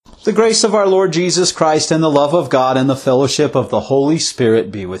The grace of our Lord Jesus Christ and the love of God and the fellowship of the Holy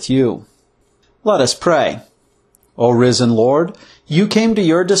Spirit be with you. Let us pray. O risen Lord, you came to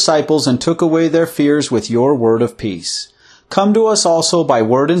your disciples and took away their fears with your word of peace. Come to us also by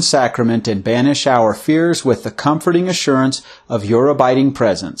word and sacrament and banish our fears with the comforting assurance of your abiding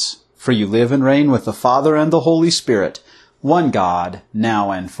presence. For you live and reign with the Father and the Holy Spirit, one God,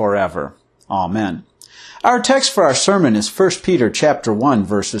 now and forever. Amen. Our text for our sermon is 1 Peter chapter 1,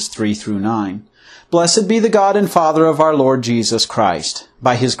 verses 3 through 9. Blessed be the God and Father of our Lord Jesus Christ.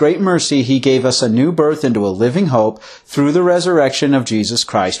 By His great mercy He gave us a new birth into a living hope through the resurrection of Jesus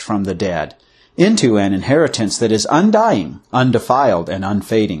Christ from the dead, into an inheritance that is undying, undefiled, and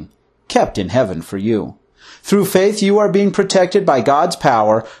unfading, kept in heaven for you. Through faith you are being protected by God's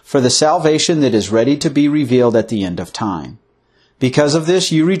power for the salvation that is ready to be revealed at the end of time. Because of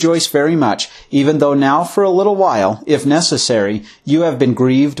this you rejoice very much, even though now for a little while, if necessary, you have been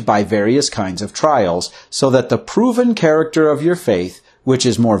grieved by various kinds of trials, so that the proven character of your faith, which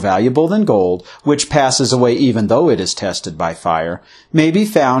is more valuable than gold, which passes away even though it is tested by fire, may be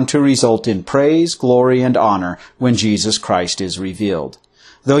found to result in praise, glory, and honor when Jesus Christ is revealed.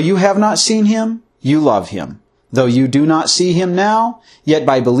 Though you have not seen Him, you love Him. Though you do not see Him now, yet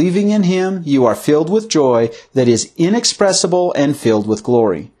by believing in Him you are filled with joy that is inexpressible and filled with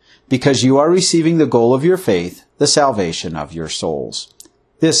glory, because you are receiving the goal of your faith, the salvation of your souls.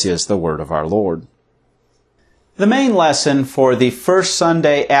 This is the word of our Lord. The main lesson for the first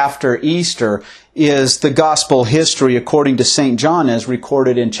Sunday after Easter is the gospel history according to St. John as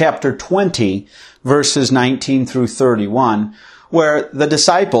recorded in chapter 20, verses 19 through 31, where the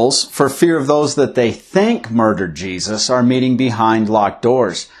disciples, for fear of those that they think murdered Jesus, are meeting behind locked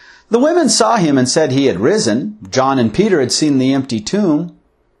doors. The women saw Him and said He had risen. John and Peter had seen the empty tomb.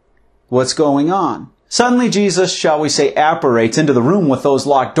 What's going on? Suddenly Jesus, shall we say, apparates into the room with those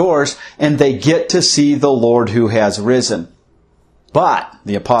locked doors, and they get to see the Lord who has risen. But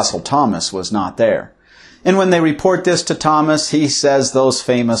the Apostle Thomas was not there. And when they report this to Thomas, he says those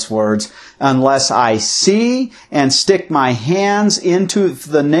famous words, "Unless I see and stick my hands into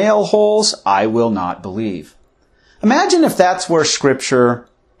the nail holes, I will not believe." Imagine if that's where Scripture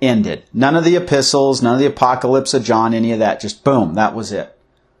ended. None of the epistles, none of the Apocalypse of John, any of that. Just boom, that was it.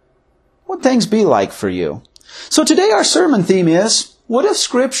 What would things be like for you? So today our sermon theme is, what if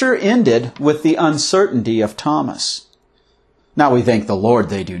Scripture ended with the uncertainty of Thomas? Now we thank the Lord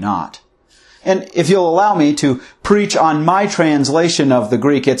they do not. And if you'll allow me to preach on my translation of the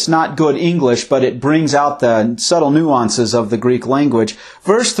Greek, it's not good English, but it brings out the subtle nuances of the Greek language.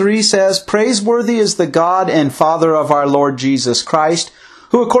 Verse 3 says, "Praiseworthy is the God and Father of our Lord Jesus Christ,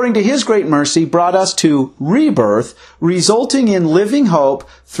 who according to His great mercy brought us to rebirth, resulting in living hope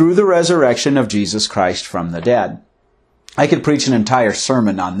through the resurrection of Jesus Christ from the dead." I could preach an entire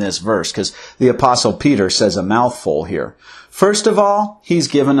sermon on this verse because the Apostle Peter says a mouthful here. First of all, He's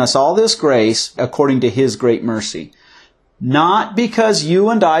given us all this grace according to His great mercy. Not because you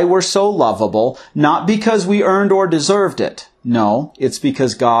and I were so lovable, not because we earned or deserved it. No, it's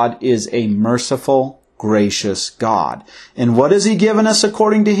because God is a merciful, gracious God. And what has He given us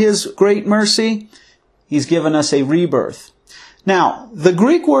according to His great mercy? He's given us a rebirth. Now, the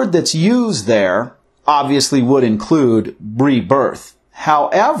Greek word that's used there obviously would include rebirth.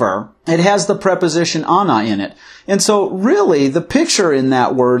 However, it has the preposition ana in it. And so really the picture in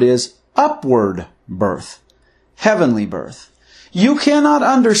that word is upward birth, heavenly birth. You cannot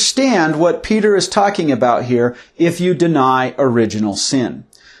understand what Peter is talking about here if you deny original sin.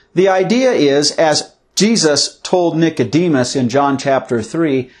 The idea is, as Jesus told Nicodemus in John chapter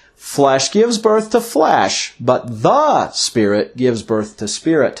 3, flesh gives birth to flesh, but the Spirit gives birth to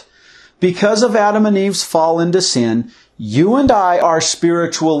spirit. Because of Adam and Eve's fall into sin, you and I are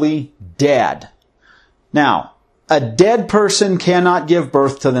spiritually dead. Now, a dead person cannot give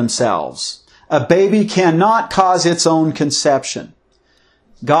birth to themselves. A baby cannot cause its own conception.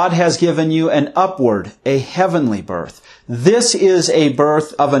 God has given you an upward, a heavenly birth. This is a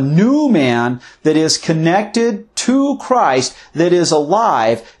birth of a new man that is connected to Christ, that is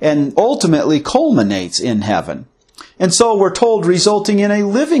alive, and ultimately culminates in heaven. And so we're told, resulting in a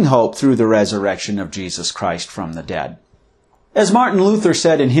living hope through the resurrection of Jesus Christ from the dead. As Martin Luther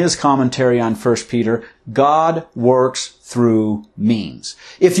said in his commentary on 1 Peter, God works through means.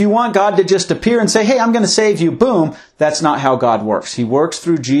 If you want God to just appear and say, hey, I'm going to save you, boom, that's not how God works. He works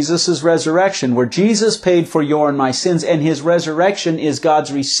through Jesus' resurrection, where Jesus paid for your and my sins, and His resurrection is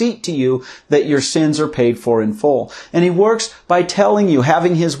God's receipt to you that your sins are paid for in full. And He works by telling you,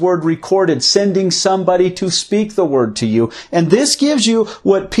 having His word recorded, sending somebody to speak the word to you. And this gives you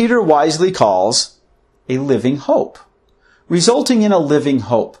what Peter wisely calls a living hope. Resulting in a living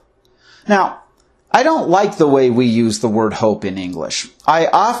hope. Now, I don't like the way we use the word hope in English. I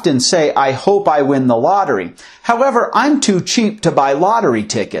often say, I hope I win the lottery. However, I'm too cheap to buy lottery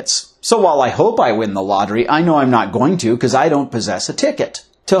tickets. So while I hope I win the lottery, I know I'm not going to because I don't possess a ticket.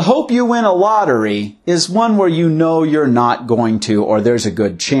 To hope you win a lottery is one where you know you're not going to, or there's a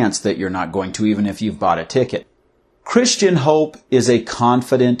good chance that you're not going to, even if you've bought a ticket. Christian hope is a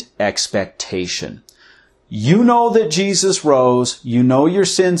confident expectation. You know that Jesus rose. You know your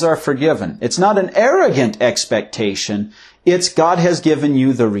sins are forgiven. It's not an arrogant expectation. It's God has given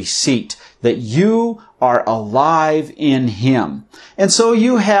you the receipt that you are alive in Him. And so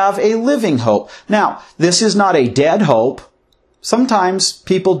you have a living hope. Now, this is not a dead hope. Sometimes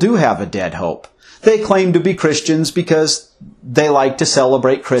people do have a dead hope. They claim to be Christians because they like to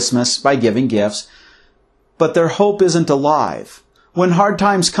celebrate Christmas by giving gifts. But their hope isn't alive. When hard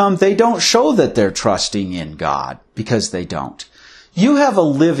times come, they don't show that they're trusting in God because they don't. You have a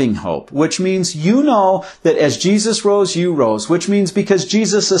living hope, which means you know that as Jesus rose, you rose, which means because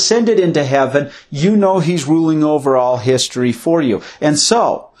Jesus ascended into heaven, you know He's ruling over all history for you. And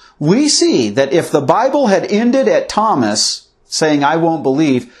so, we see that if the Bible had ended at Thomas saying, I won't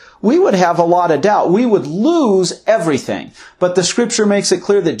believe, we would have a lot of doubt. We would lose everything. But the Scripture makes it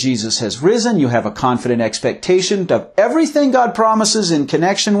clear that Jesus has risen. You have a confident expectation of everything God promises in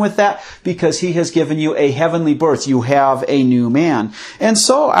connection with that because He has given you a heavenly birth. You have a new man. And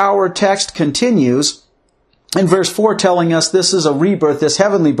so our text continues in verse 4 telling us this is a rebirth, this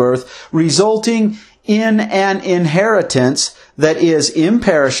heavenly birth, resulting in an inheritance that is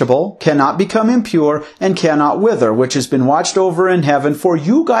imperishable, cannot become impure, and cannot wither, which has been watched over in heaven for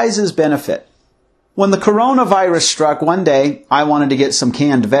you guys' benefit. When the coronavirus struck, one day I wanted to get some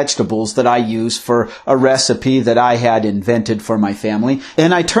canned vegetables that I use for a recipe that I had invented for my family,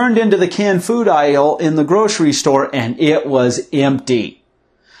 and I turned into the canned food aisle in the grocery store, and it was empty.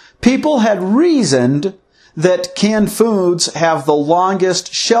 People had reasoned that canned foods have the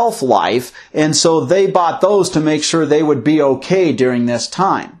longest shelf life, and so they bought those to make sure they would be okay during this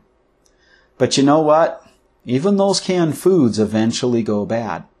time. But you know what? Even those canned foods eventually go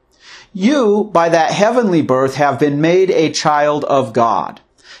bad. You, by that heavenly birth, have been made a child of God.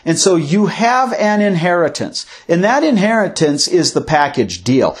 And so you have an inheritance. And that inheritance is the package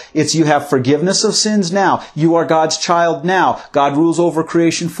deal. It's you have forgiveness of sins now. You are God's child now. God rules over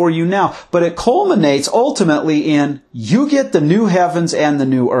creation for you now. But it culminates ultimately in you get the new heavens and the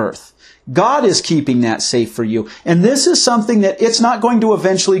new earth. God is keeping that safe for you. And this is something that it's not going to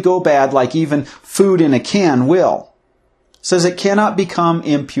eventually go bad like even food in a can will. It says it cannot become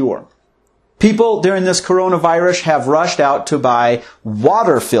impure. People during this coronavirus have rushed out to buy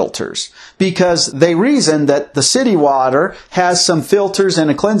water filters because they reason that the city water has some filters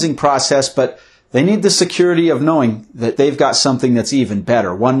and a cleansing process, but they need the security of knowing that they've got something that's even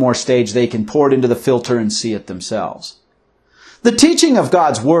better. One more stage, they can pour it into the filter and see it themselves. The teaching of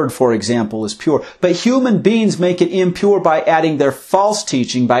God's Word, for example, is pure, but human beings make it impure by adding their false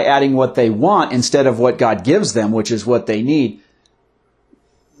teaching, by adding what they want instead of what God gives them, which is what they need.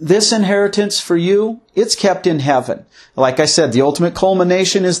 This inheritance for you, it's kept in heaven. Like I said, the ultimate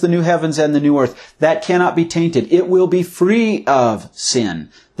culmination is the new heavens and the new earth. That cannot be tainted. It will be free of sin.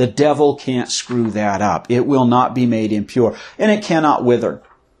 The devil can't screw that up. It will not be made impure, and it cannot wither.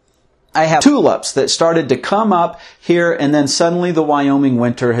 I have tulips that started to come up here, and then suddenly the Wyoming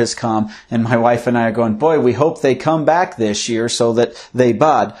winter has come, and my wife and I are going, boy, we hope they come back this year so that they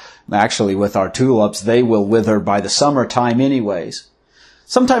bud. Actually, with our tulips, they will wither by the summertime anyways.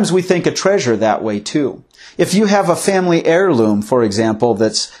 Sometimes we think a treasure that way too. If you have a family heirloom, for example,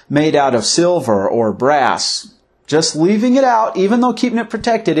 that's made out of silver or brass, just leaving it out, even though keeping it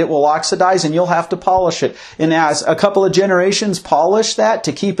protected, it will oxidize and you'll have to polish it. And as a couple of generations polish that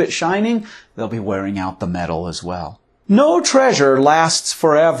to keep it shining, they'll be wearing out the metal as well. No treasure lasts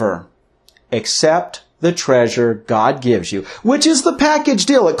forever except the treasure God gives you, which is the package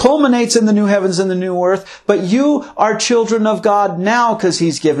deal. It culminates in the new heavens and the new earth, but you are children of God now because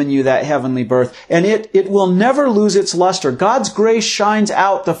He's given you that heavenly birth, and it will never lose its luster. God's grace shines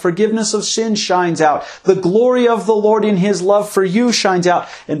out. The forgiveness of sin shines out. The glory of the Lord in His love for you shines out.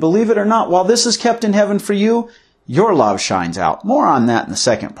 And believe it or not, while this is kept in heaven for you, your love shines out. More on that in the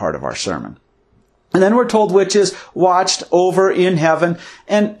second part of our sermon. And then we're told which is watched over in heaven,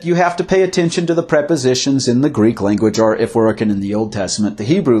 and you have to pay attention to the prepositions in the Greek language, or if we're looking in the Old Testament, the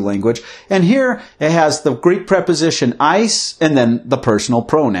Hebrew language. And here it has the Greek preposition eis, and then the personal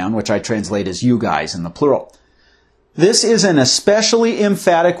pronoun, which I translate as you guys in the plural. This is an especially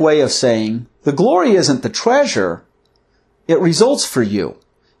emphatic way of saying the glory isn't the treasure, it results for you.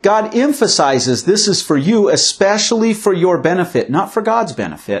 God emphasizes this is for you, especially for your benefit, not for God's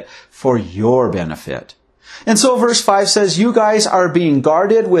benefit, for your benefit. And so verse 5 says, you guys are being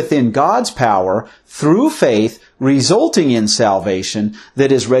guarded within God's power through faith, resulting in salvation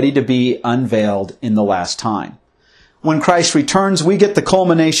that is ready to be unveiled in the last time. When Christ returns, we get the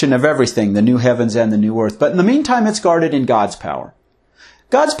culmination of everything, the new heavens and the new earth. But in the meantime, it's guarded in God's power.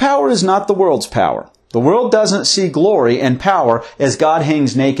 God's power is not the world's power. The world doesn't see glory and power as God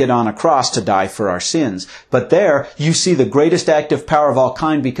hangs naked on a cross to die for our sins. But there, you see the greatest act of power of all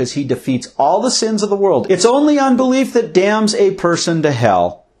kind because He defeats all the sins of the world. It's only unbelief that damns a person to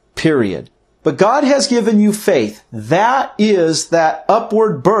hell, period. But God has given you faith. That is that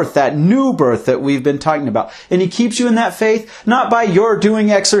upward birth, that new birth that we've been talking about. And He keeps you in that faith, not by your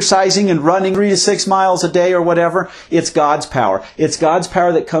doing exercising and running 3 to 6 miles a day or whatever. It's God's power. It's God's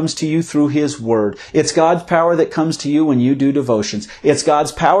power that comes to you through His Word. It's God's power that comes to you when you do devotions. It's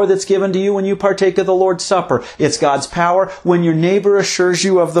God's power that's given to you when you partake of the Lord's Supper. It's God's power when your neighbor assures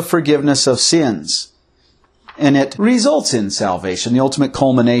you of the forgiveness of sins. And it results in salvation, the ultimate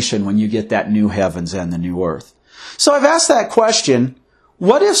culmination when you get that new heavens and the new earth. So I've asked that question,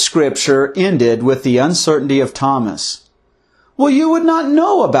 what if Scripture ended with the uncertainty of Thomas? Well, you would not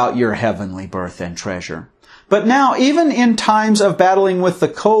know about your heavenly birth and treasure. But now, even in times of battling with the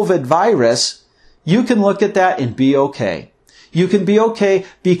COVID virus, you can look at that and be okay. You can be okay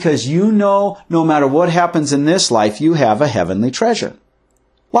because you know no matter what happens in this life, you have a heavenly treasure.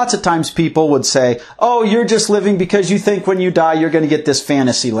 Lots of times people would say, oh, you're just living because you think when you die you're going to get this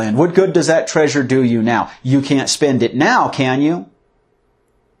fantasy land. What good does that treasure do you now? You can't spend it now, can you?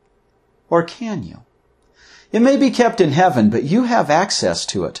 Or can you? It may be kept in heaven, but you have access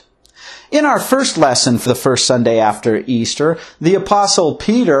to it. In our first lesson for the first Sunday after Easter, the Apostle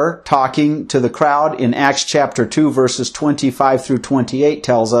Peter, talking to the crowd in Acts chapter 2, verses 25 through 28,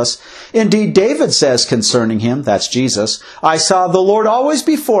 tells us, indeed, David says concerning him, that's Jesus, I saw the Lord always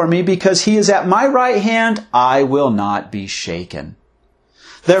before me, because He is at my right hand, I will not be shaken.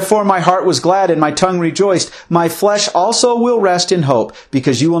 Therefore my heart was glad and my tongue rejoiced. My flesh also will rest in hope,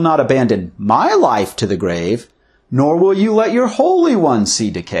 because you will not abandon my life to the grave, nor will you let your Holy One see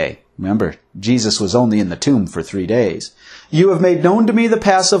decay. Remember, Jesus was only in the tomb for 3 days. You have made known to me the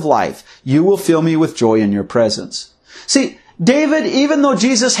paths of life. You will fill me with joy in your presence. See, David, even though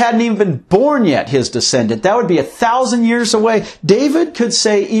Jesus hadn't even been born yet, his descendant, that would be 1,000 years away, David could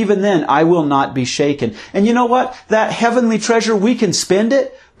say even then, I will not be shaken. And you know what? That heavenly treasure, we can spend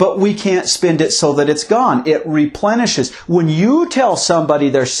it, but we can't spend it so that it's gone. It replenishes. When you tell somebody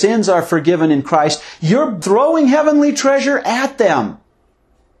their sins are forgiven in Christ, you're throwing heavenly treasure at them.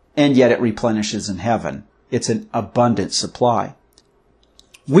 And yet it replenishes in heaven. It's an abundant supply.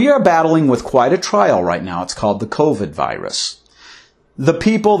 We are battling with quite a trial right now. It's called the COVID virus. The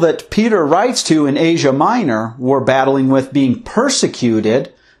people that Peter writes to in Asia Minor were battling with being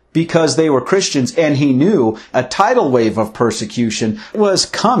persecuted because they were Christians, and he knew a tidal wave of persecution was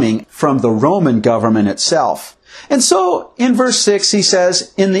coming from the Roman government itself. And so, in verse 6, he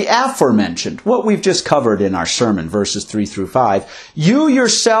says, in the aforementioned, what we've just covered in our sermon, verses 3 through 5, you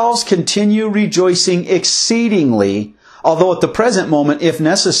yourselves continue rejoicing exceedingly, although at the present moment, if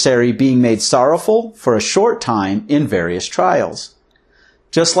necessary, being made sorrowful for a short time in various trials.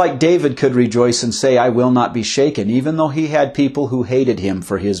 Just like David could rejoice and say, I will not be shaken, even though he had people who hated him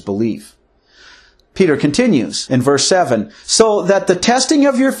for his belief. Peter continues in verse 7, so that the testing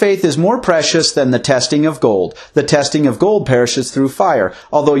of your faith is more precious than the testing of gold. The testing of gold perishes through fire.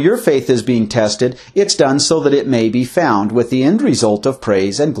 Although your faith is being tested, it's done so that it may be found, with the end result of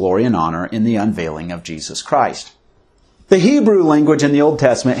praise and glory and honor in the unveiling of Jesus Christ. The Hebrew language in the Old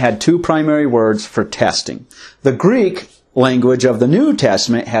Testament had 2 primary words for testing. The Greek language of the New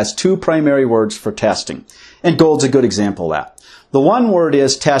Testament has 2 primary words for testing. And gold's a good example of that. The one word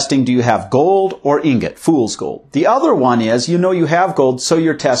is testing, do you have gold or ingot, fool's gold. The other one is, you know you have gold, so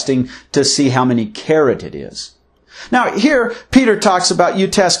you're testing to see how many carat it is. Now here, Peter talks about you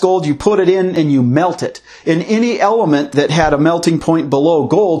test gold, you put it in and you melt it. And any element that had a melting point below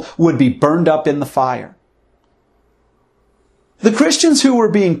gold would be burned up in the fire. The Christians who were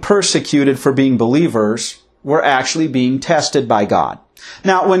being persecuted for being believers were actually being tested by God.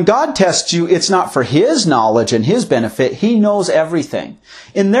 Now, when God tests you, it's not for His knowledge and His benefit. He knows everything.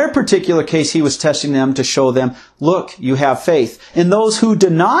 In their particular case, He was testing them to show them, look, you have faith. And those who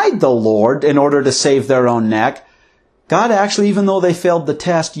denied the Lord in order to save their own neck, God actually, even though they failed the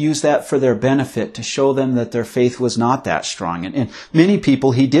test, used that for their benefit to show them that their faith was not that strong. And many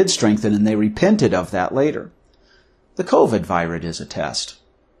people He did strengthen, and they repented of that later. The COVID virus is a test.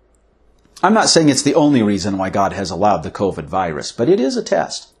 I'm not saying it's the only reason why God has allowed the COVID virus, but it is a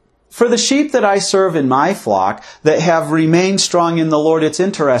test. For the sheep that I serve in my flock that have remained strong in the Lord, it's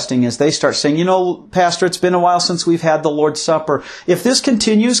interesting as they start saying, Pastor, it's been a while since we've had the Lord's Supper. If this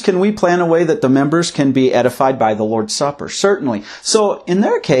continues, can we plan a way that the members can be edified by the Lord's Supper? Certainly. So in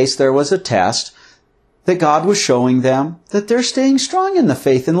their case, there was a test that God was showing them that they're staying strong in the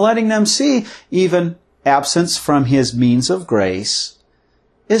faith and letting them see even absence from His means of grace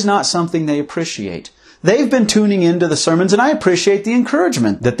is not something they appreciate. They've been tuning into the sermons, and I appreciate the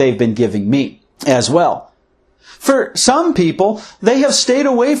encouragement that they've been giving me as well. For some people, they have stayed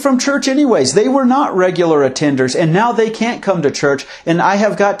away from church anyways. They were not regular attenders, and now they can't come to church. And I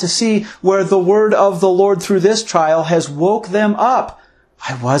have got to see where the word of the Lord through this trial has woke them up.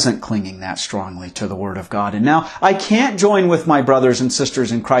 I wasn't clinging that strongly to the Word of God, and now I can't join with my brothers and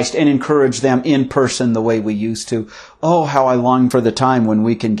sisters in Christ and encourage them in person the way we used to. Oh, how I long for the time when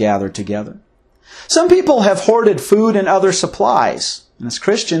we can gather together. Some people have hoarded food and other supplies. And as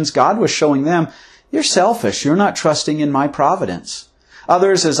Christians, God was showing them, you're selfish. You're not trusting in my providence.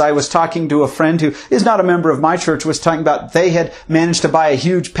 Others, as I was talking to a friend who is not a member of my church, was talking about they had managed to buy a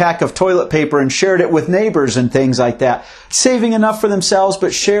huge pack of toilet paper and shared it with neighbors and things like that, saving enough for themselves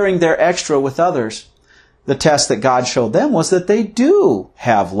but sharing their extra with others. The test that God showed them was that they do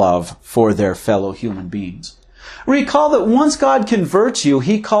have love for their fellow human beings. Recall that once God converts you,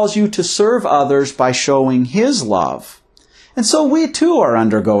 He calls you to serve others by showing His love. And so we too are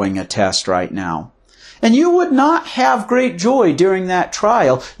undergoing a test right now. And you would not have great joy during that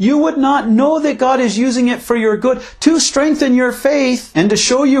trial. You would not know that God is using it for your good to strengthen your faith and to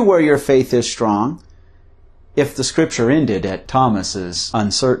show you where your faith is strong if the Scripture ended at Thomas's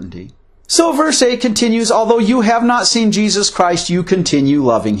uncertainty. So verse 8 continues, although you have not seen Jesus Christ, you continue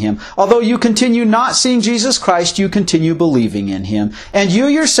loving Him. Although you continue not seeing Jesus Christ, you continue believing in Him. And you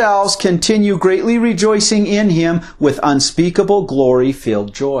yourselves continue greatly rejoicing in Him with unspeakable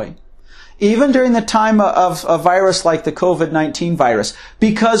glory-filled joy. Even during the time of a virus like the COVID-19 virus,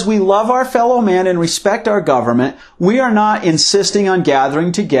 because we love our fellow man and respect our government, we are not insisting on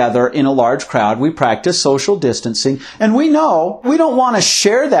gathering together in a large crowd. We practice social distancing, and we know we don't want to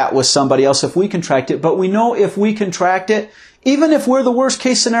share that with somebody else if we contract it, but we know if we contract it, even if we're the worst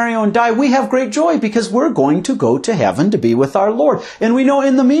case scenario and die, we have great joy because we're going to go to heaven to be with our Lord. And we know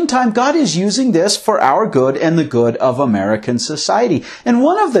in the meantime, God is using this for our good and the good of American society. And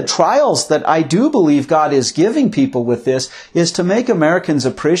one of the trials that I do believe God is giving people with this is to make Americans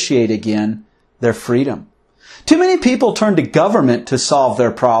appreciate again their freedom. Too many people turn to government to solve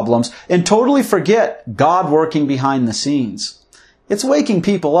their problems and totally forget God working behind the scenes. It's waking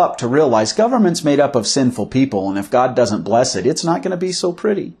people up to realize government's made up of sinful people, and if God doesn't bless it, it's not going to be so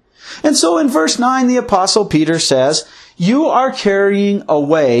pretty. And so in verse 9, the Apostle Peter says, you are carrying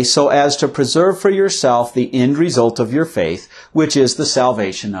away so as to preserve for yourself the end result of your faith, which is the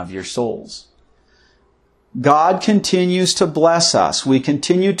salvation of your souls. God continues to bless us. We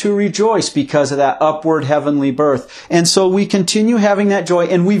continue to rejoice because of that upward heavenly birth. And so we continue having that joy.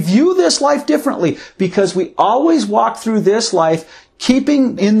 And we view this life differently because we always walk through this life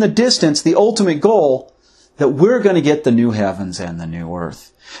keeping in the distance the ultimate goal that we're going to get the new heavens and the new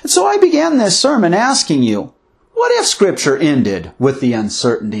earth. And so I began this sermon asking you, what if Scripture ended with the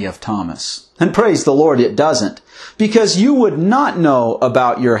uncertainty of Thomas? And praise the Lord, it doesn't. Because you would not know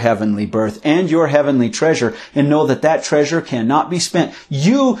about your heavenly birth and your heavenly treasure and know that that treasure cannot be spent.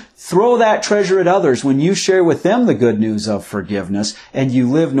 You throw that treasure at others when you share with them the good news of forgiveness, and you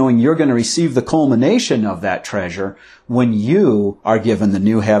live knowing you're going to receive the culmination of that treasure when you are given the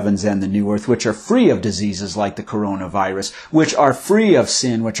new heavens and the new earth, which are free of diseases like the coronavirus, which are free of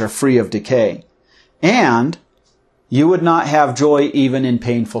sin, which are free of decay. And you would not have joy even in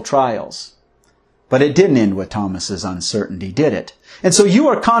painful trials. But it didn't end with Thomas's uncertainty, did it? And so you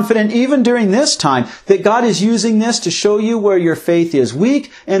are confident even during this time that God is using this to show you where your faith is weak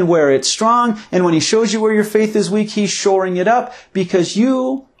and where it's strong. And when He shows you where your faith is weak, He's shoring it up because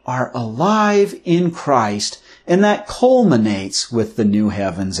you are alive in Christ. And that culminates with the new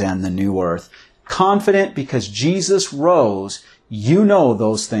heavens and the new earth. Confident because Jesus rose, you know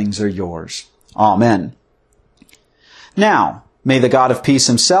those things are yours. Amen. Now, may the God of peace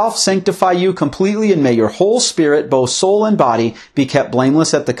Himself sanctify you completely, and may your whole spirit, both soul and body, be kept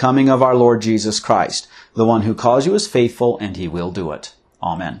blameless at the coming of our Lord Jesus Christ. The one who calls you is faithful, and He will do it.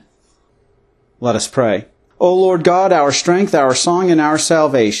 Amen. Let us pray. O Lord God, our strength, our song, and our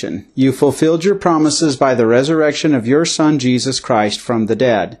salvation, you fulfilled your promises by the resurrection of your Son, Jesus Christ, from the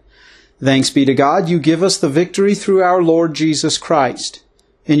dead. Thanks be to God, you give us the victory through our Lord Jesus Christ.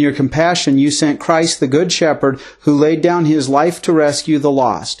 In your compassion, you sent Christ, the Good Shepherd, who laid down His life to rescue the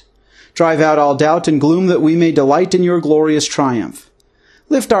lost. Drive out all doubt and gloom that we may delight in your glorious triumph.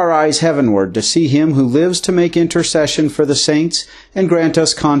 Lift our eyes heavenward to see him who lives to make intercession for the saints, and grant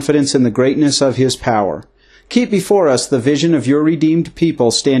us confidence in the greatness of his power. Keep before us the vision of your redeemed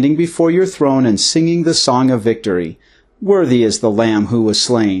people standing before your throne and singing the song of victory. Worthy is the Lamb who was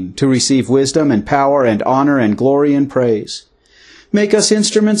slain, to receive wisdom and power and honor and glory and praise. Make us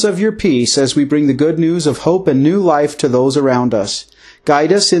instruments of your peace as we bring the good news of hope and new life to those around us.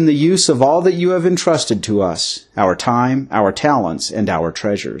 Guide us in the use of all that you have entrusted to us, our time, our talents, and our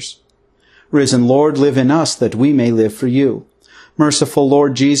treasures. Risen Lord, live in us that we may live for you. Merciful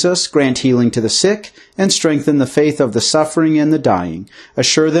Lord Jesus, grant healing to the sick and strengthen the faith of the suffering and the dying.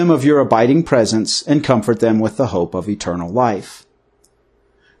 Assure them of your abiding presence and comfort them with the hope of eternal life.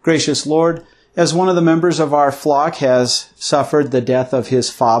 Gracious Lord, as one of the members of our flock has suffered the death of his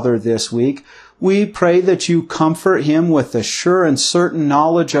father this week, we pray that you comfort him with the sure and certain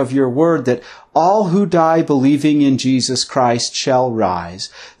knowledge of your word that all who die believing in Jesus Christ shall rise,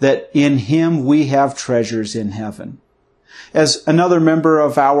 that in him we have treasures in heaven. As another member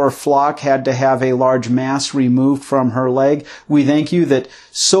of our flock had to have a large mass removed from her leg, we thank you that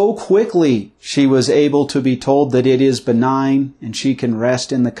so quickly she was able to be told that it is benign and she can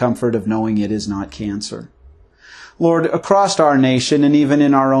rest in the comfort of knowing it is not cancer. Lord, across our nation and even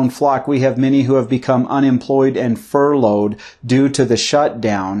in our own flock, we have many who have become unemployed and furloughed due to the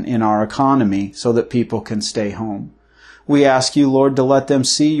shutdown in our economy so that people can stay home. We ask you, Lord, to let them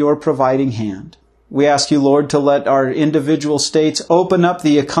see your providing hand. We ask you, Lord, to let our individual states open up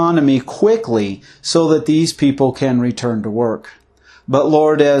the economy quickly so that these people can return to work. But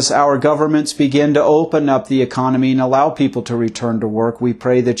Lord, as our governments begin to open up the economy and allow people to return to work, we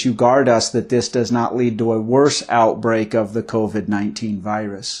pray that you guard us that this does not lead to a worse outbreak of the COVID-19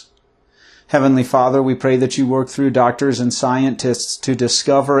 virus. Heavenly Father, we pray that you work through doctors and scientists to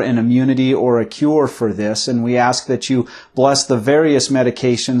discover an immunity or a cure for this, and we ask that you bless the various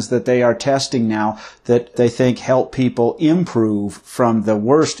medications that they are testing now that they think help people improve from the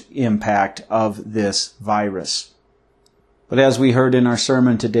worst impact of this virus. But as we heard in our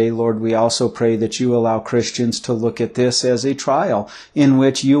sermon today, Lord, we also pray that you allow Christians to look at this as a trial in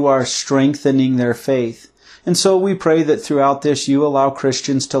which you are strengthening their faith. And so we pray that throughout this you allow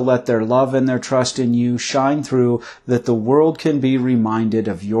Christians to let their love and their trust in you shine through, that the world can be reminded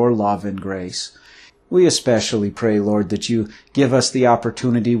of your love and grace. We especially pray, Lord, that you give us the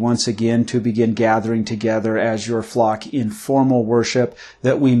opportunity once again to begin gathering together as your flock in formal worship,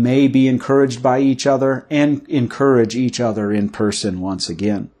 that we may be encouraged by each other and encourage each other in person once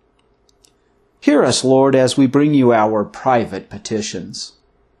again. Hear us, Lord, as we bring you our private petitions.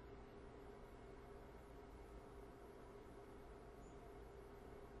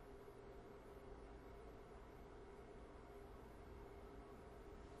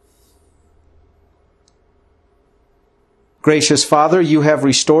 Gracious Father, you have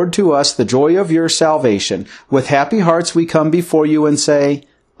restored to us the joy of your salvation. With happy hearts we come before you and say,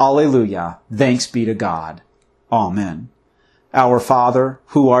 Alleluia, thanks be to God. Amen. Our Father,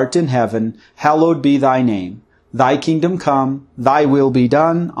 who art in heaven, hallowed be thy name. Thy kingdom come, thy will be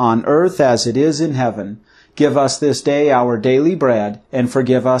done, on earth as it is in heaven. Give us this day our daily bread, and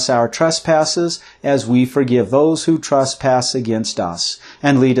forgive us our trespasses, as we forgive those who trespass against us.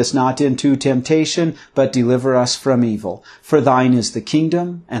 And lead us not into temptation, but deliver us from evil. For thine is the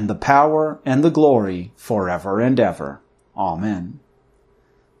kingdom, and the power, and the glory, forever and ever. Amen.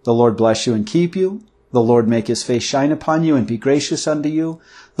 The Lord bless you and keep you. The Lord make his face shine upon you and be gracious unto you.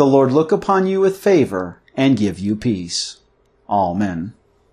 The Lord look upon you with favor and give you peace. Amen.